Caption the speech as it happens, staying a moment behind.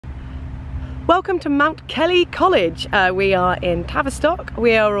Welcome to Mount Kelly College. We are in Tavistock.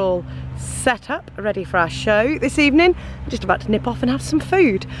 We are all set up, ready for our show this evening. Just about to nip off and have some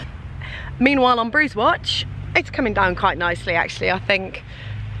food. Meanwhile, on Bruce Watch, it's coming down quite nicely actually. I think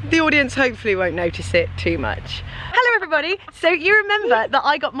the audience hopefully won't notice it too much. Hello everybody. So you remember that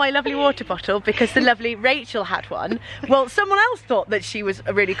I got my lovely water bottle because the lovely Rachel had one. Well, someone else thought that she was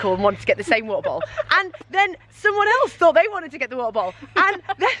really cool and wanted to get the same water bottle. And then someone else thought they wanted to get the water bottle. And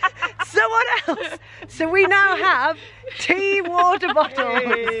then someone else. So we now have 2 water bottles.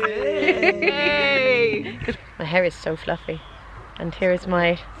 Yay. My hair is so fluffy. And here is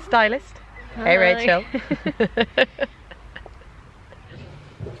my stylist. Hi. Hey Rachel.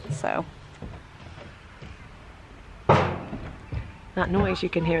 So that noise you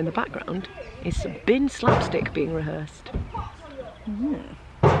can hear in the background is bin slapstick being rehearsed. And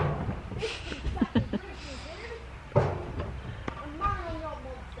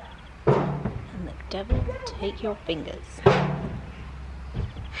the devil take your fingers. There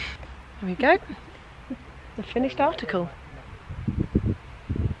we go. The finished article.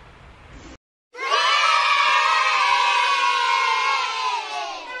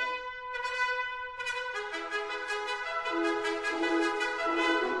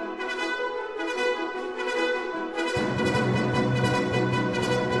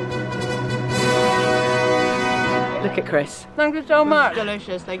 Look at Chris. Thank you so much.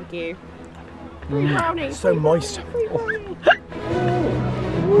 Delicious, thank you. Brownie. So moist.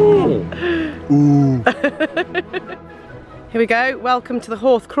 Here we go. Welcome to the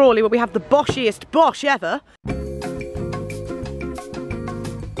Horth Crawley, where we have the boshiest bosh ever.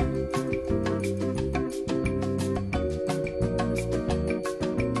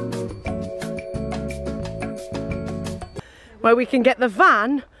 Where we can get the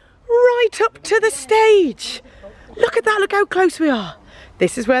van right up to the stage. Look at that, look how close we are.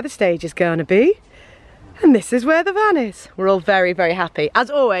 This is where the stage is going to be, and this is where the van is. We're all very, very happy. As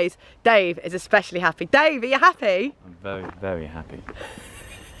always, Dave is especially happy. Dave, are you happy? I'm very, very happy.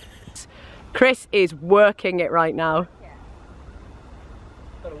 Chris is working it right now. Yeah.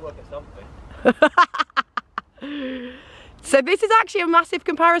 Gotta work at something. So this is actually a massive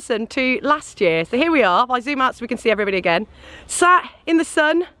comparison to last year. So here we are, if I zoom out so we can see everybody again. Sat in the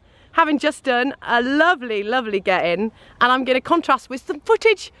sun, having just done a lovely, lovely get-in, and I'm going to contrast with some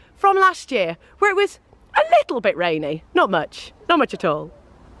footage from last year where it was a little bit rainy. Not much at all.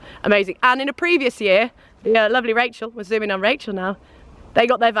 Amazing. And in a previous year, the lovely Rachel, we're zooming on Rachel now, they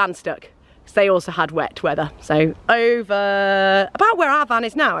got their van stuck because they also had wet weather. So over, about where our van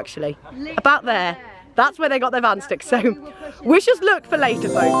is now actually, about there. That's where they got their van stuck. So wish us luck for later,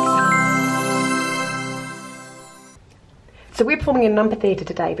 folks. So we're performing in an amphitheatre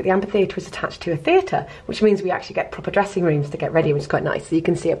today, but the amphitheatre is attached to a theatre, which means we actually get proper dressing rooms to get ready, which is quite nice. So you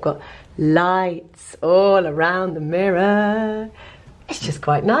can see I've got lights all around the mirror. It's just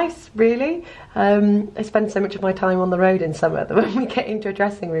quite nice, really. I spend so much of my time on the road in summer that when we get into a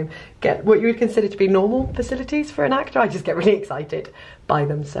dressing room, get what you would consider to be normal facilities for an actor, I just get really excited by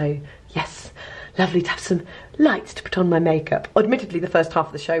them. So yes, lovely to have some lights to put on my makeup. Admittedly, the first half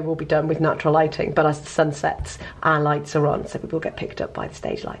of the show will be done with natural lighting, but as the sun sets, our lights are on, so we will get picked up by the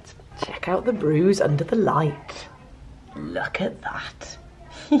stage lights. Check out the bruise under the light. Look at that.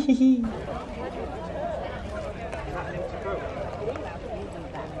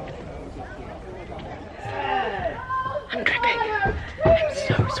 I'm dripping. I'm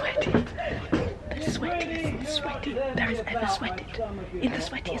so sweaty. The sweatiest sweaty there is ever sweated in the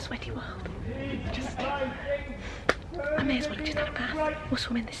sweatiest sweaty world. Just, I may as well have just had a bath or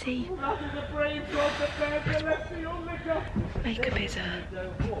swim in the sea. Makeup is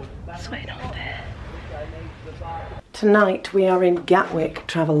sweating off there. Tonight we are in Gatwick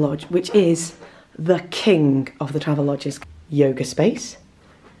Travel Lodge, which is the king of the travel lodges. Yoga space,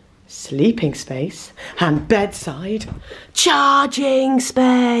 sleeping space, and bedside charging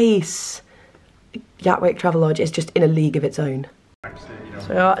space. Gatwick Travel Lodge is just in a league of its own.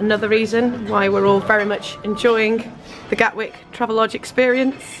 So another reason why we're all very much enjoying the Gatwick Travel Lodge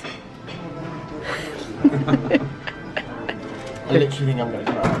experience. I literally think I'm going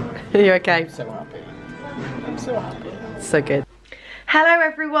to cry. Are you okay? I'm so happy. I'm so happy. So good. Hello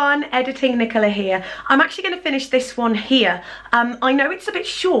everyone, editing Nicola here. I'm actually going to finish this one here. I know it's a bit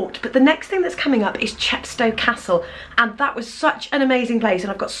short, but the next thing that's coming up is Chepstow Castle, and that was such an amazing place,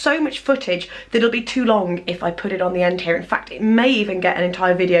 and I've got so much footage that it'll be too long if I put it on the end here. In fact, it may even get an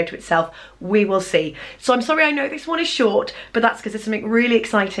entire video to itself. We will see. So I'm sorry, I know this one is short, but that's because there's something really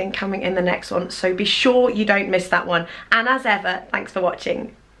exciting coming in the next one, so be sure you don't miss that one. And as ever, thanks for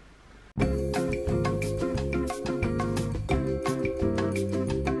watching.